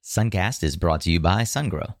Suncast is brought to you by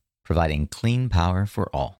SunGrow, providing clean power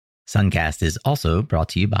for all. Suncast is also brought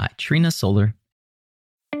to you by Trina Solar.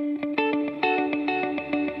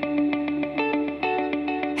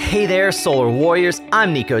 Hey there, Solar Warriors.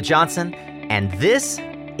 I'm Nico Johnson, and this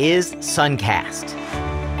is Suncast.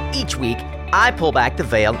 Each week, I pull back the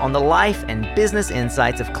veil on the life and business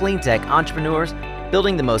insights of clean tech entrepreneurs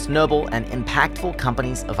building the most noble and impactful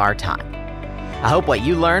companies of our time. I hope what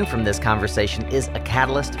you learn from this conversation is a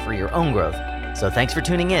catalyst for your own growth. So thanks for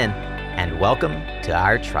tuning in, and welcome to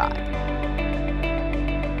our tribe.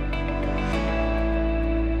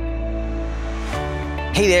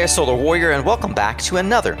 Hey there, Solar Warrior, and welcome back to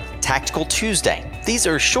another Tactical Tuesday. These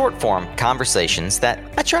are short-form conversations that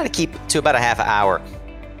I try to keep to about a half an hour.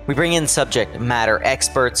 We bring in subject matter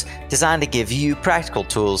experts designed to give you practical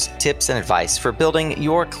tools, tips, and advice for building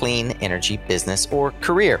your clean energy business or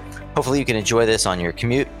career. Hopefully you can enjoy this on your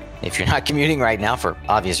commute. If you're not commuting right now for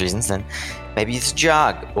obvious reasons, then maybe it's a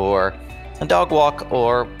jog or a dog walk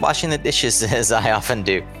or washing the dishes, as I often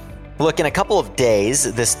do. Look, in a couple of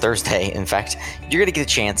days, this Thursday, in fact, you're going to get a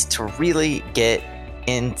chance to really get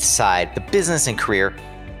inside the business and career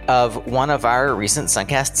of one of our recent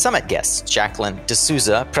Suncast Summit guests, Jacqueline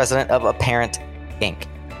D'Souza, president of Apparent Inc.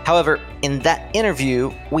 However, in that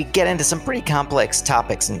interview, we get into some pretty complex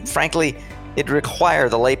topics, and frankly, it'd require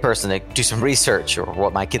the layperson to do some research, or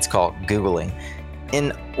what my kids call Googling.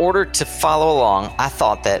 In order to follow along, I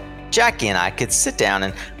thought that Jackie and I could sit down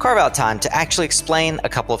and carve out time to actually explain a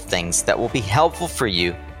couple of things that will be helpful for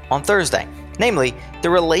you on Thursday, namely the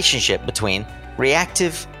relationship between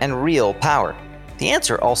reactive and real power. The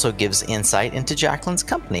answer also gives insight into Jacqueline's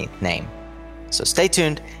company name. So stay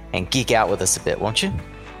tuned and geek out with us a bit, won't you?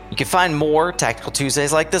 You can find more Tactical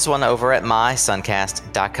Tuesdays like this one over at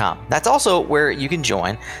mysuncast.com. That's also where you can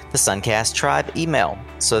join the Suncast Tribe email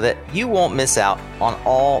so that you won't miss out on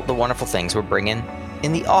all the wonderful things we're bringing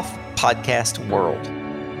in the off-podcast world.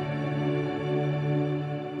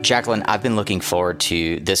 Jacqueline, I've been looking forward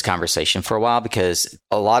to this conversation for a while because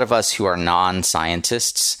a lot of us who are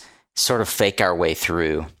non-scientists sort of fake our way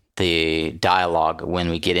through the dialogue when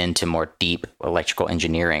we get into more deep electrical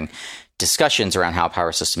engineering discussions around how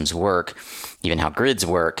power systems work, even how grids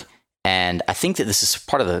work. And I think that this is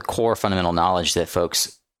part of the core fundamental knowledge that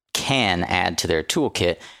folks can add to their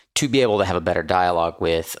toolkit to be able to have a better dialogue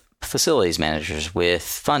with facilities managers, with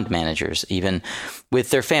fund managers, even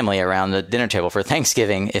with their family around the dinner table for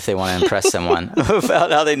Thanksgiving if they want to impress someone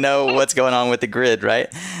about how they know what's going on with the grid, right?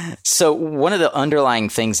 So one of the underlying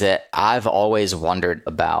things that I've always wondered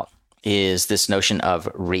about is this notion of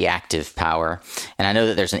reactive power. And I know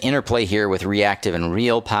that there's an interplay here with reactive and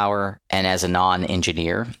real power. And as a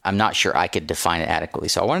non-engineer, I'm not sure I could define it adequately.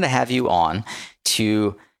 So I wanted to have you on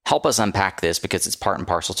to help us unpack this because it's part and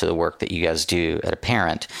parcel to the work that you guys do at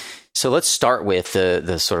Apparent. So let's start with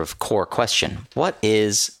the sort of core question. What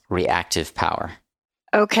is reactive power?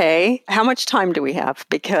 Okay. How much time do we have?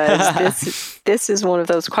 Because this is one of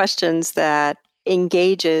those questions that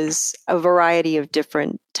engages a variety of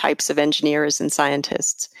different types of engineers and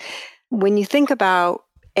scientists. When you think about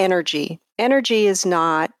energy is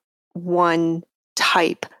not one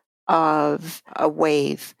type of a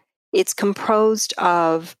wave. It's composed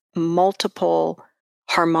of multiple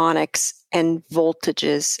harmonics and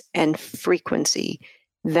voltages and frequency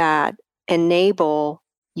that enable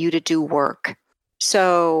you to do work.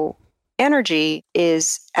 So energy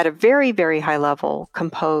is at a very, very high level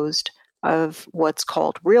composed of what's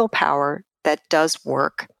called real power that does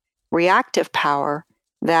work, reactive power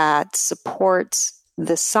that supports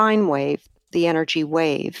the sine wave, the energy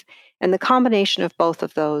wave, and the combination of both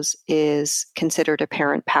of those is considered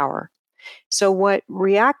apparent power. So what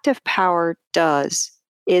reactive power does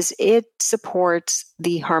is it supports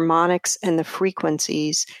the harmonics and the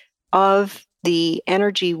frequencies of the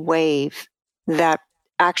energy wave that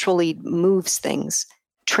actually moves things,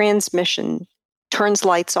 transmission, turns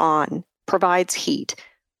lights on, provides heat.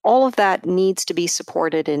 All of that needs to be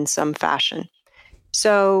supported in some fashion.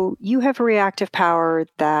 So you have reactive power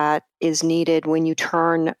that is needed when you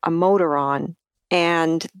turn a motor on,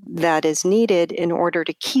 and that is needed in order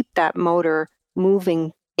to keep that motor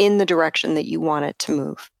moving in the direction that you want it to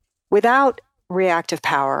move. Without reactive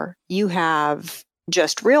power, you have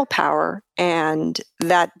just real power, and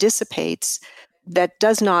that dissipates. That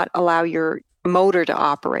does not allow your motor to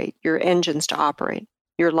operate, your engines to operate,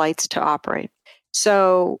 your lights to operate.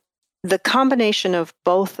 So the combination of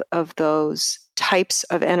both of those types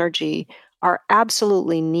of energy are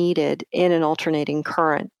absolutely needed in an alternating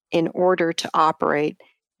current in order to operate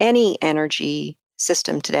any energy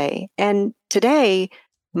system today. And today,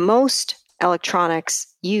 most electronics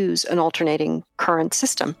use an alternating current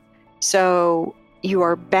system. So you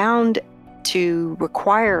are bound to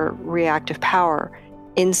require reactive power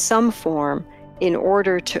in some form in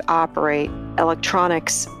order to operate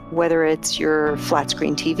electronics, whether it's your flat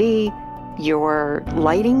screen TV, your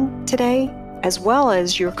lighting today, as well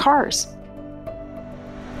as your cars.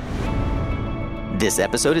 This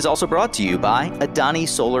episode is also brought to you by Adani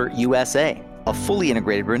Solar USA, a fully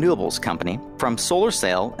integrated renewables company from solar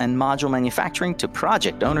cell and module manufacturing to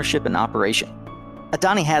project ownership and operation.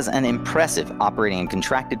 Adani has an impressive operating and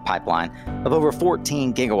contracted pipeline of over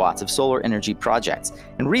 14 gigawatts of solar energy projects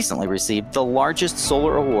and recently received the largest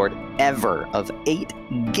solar award ever of 8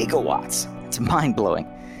 gigawatts. It's mind-blowing.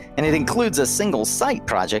 And it includes a single site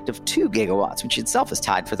project of 2 gigawatts, which itself is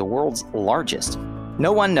tied for the world's largest.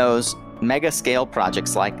 No one knows mega-scale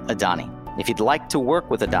projects like Adani. If you'd like to work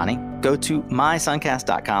with Adani, go to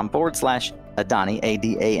mysuncast.com/Adani,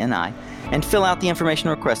 A-D-A-N-I, and fill out the information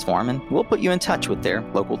request form, and we'll put you in touch with their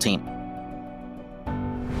local team.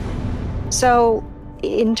 So,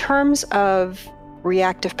 in terms of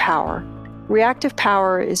reactive power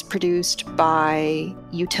is produced by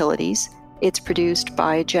utilities, it's produced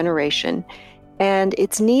by generation, and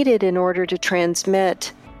it's needed in order to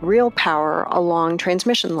transmit real power along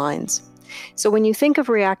transmission lines. So when you think of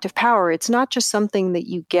reactive power, it's not just something that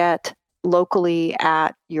you get locally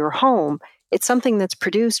at your home. It's something that's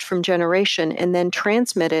produced from generation and then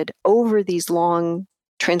transmitted over these long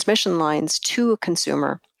transmission lines to a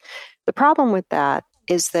consumer. The problem with that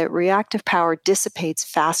is that reactive power dissipates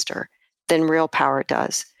faster than real power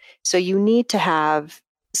does. So you need to have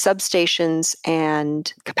substations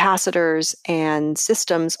and capacitors and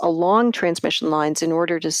systems along transmission lines in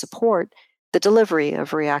order to support the delivery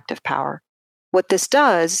of reactive power. What this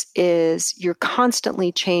does is you're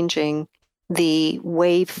constantly changing the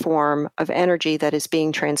waveform of energy that is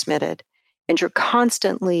being transmitted, and you're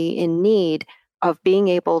constantly in need of being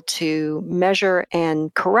able to measure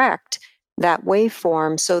and correct that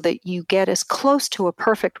waveform so that you get as close to a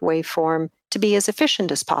perfect waveform to be as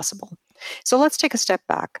efficient as possible. So let's take a step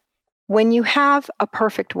back. When you have a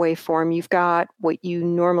perfect waveform, you've got what you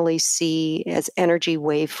normally see as energy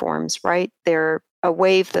waveforms, right? They're a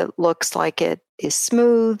wave that looks like it is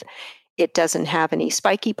smooth, it doesn't have any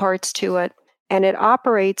spiky parts to it, and it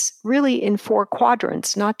operates really in 4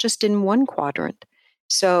 quadrants, not just in 1 quadrant.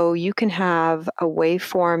 So you can have a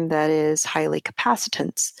waveform that is highly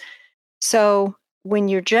capacitance. So when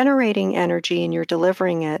you're generating energy and you're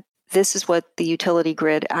delivering it, this is what the utility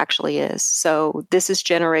grid actually is. So this is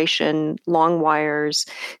generation, long wires,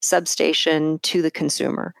 substation to the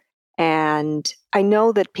consumer. And I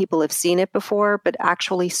know that people have seen it before, but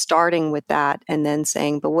actually starting with that and then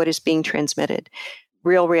saying, but what is being transmitted?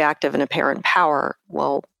 Real, reactive, and apparent power.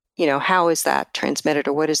 Well, how is that transmitted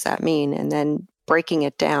or what does that mean? And then breaking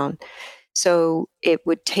it down. So it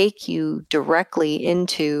would take you directly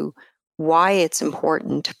into why it's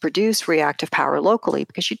important to produce reactive power locally,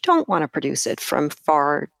 because you don't want to produce it from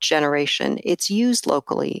far generation. It's used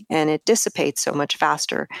locally and it dissipates so much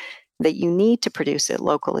faster that you need to produce it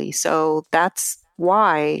locally. So that's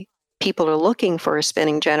why people are looking for a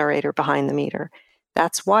spinning generator behind the meter.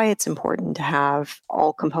 That's why it's important to have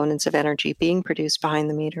all components of energy being produced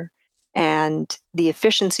behind the meter and the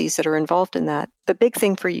efficiencies that are involved in that. The big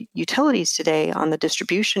thing for utilities today on the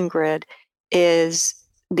distribution grid is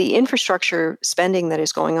the infrastructure spending that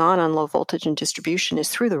is going on low voltage and distribution is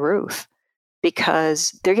through the roof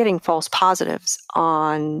because they're getting false positives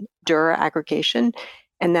on Dura aggregation,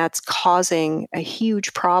 and that's causing a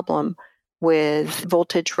huge problem with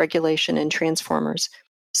voltage regulation and transformers.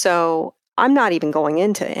 So I'm not even going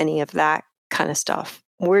into any of that kind of stuff.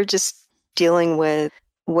 We're just dealing with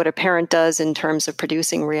what a parent does in terms of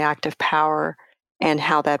producing reactive power and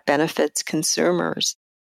how that benefits consumers.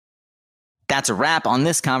 That's a wrap on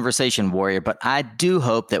this conversation, Warrior, but I do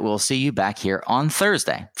hope that we'll see you back here on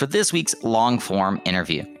Thursday for this week's long-form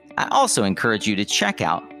interview. I also encourage you to check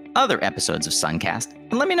out other episodes of Suncast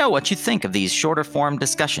and let me know what you think of these shorter-form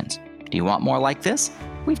discussions. Do you want more like this?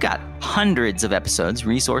 We've got hundreds of episodes,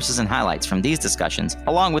 resources, and highlights from these discussions,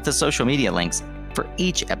 along with the social media links for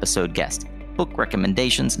each episode guest, book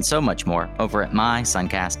recommendations, and so much more over at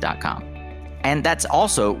mysuncast.com. And that's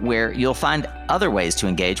also where you'll find other ways to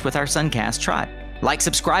engage with our Suncast tribe, like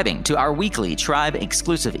subscribing to our weekly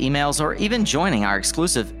tribe-exclusive emails or even joining our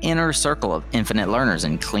exclusive inner circle of infinite learners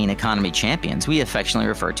and clean economy champions we affectionately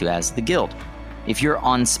refer to as the Guild. If you're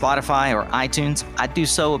on Spotify or iTunes, I do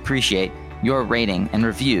so appreciate your rating and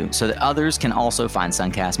review so that others can also find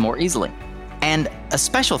Suncast more easily. And a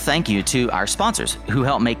special thank you to our sponsors who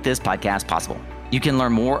help make this podcast possible. You can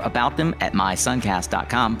learn more about them at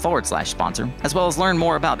mysuncast.com/sponsor, as well as learn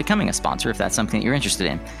more about becoming a sponsor if that's something that you're interested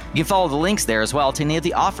in. You can follow the links there as well to any of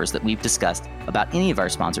the offers that we've discussed about any of our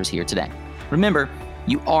sponsors here today. Remember,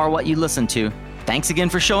 you are what you listen to. Thanks again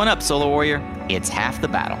for showing up, Solar Warrior. It's half the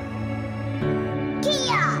battle.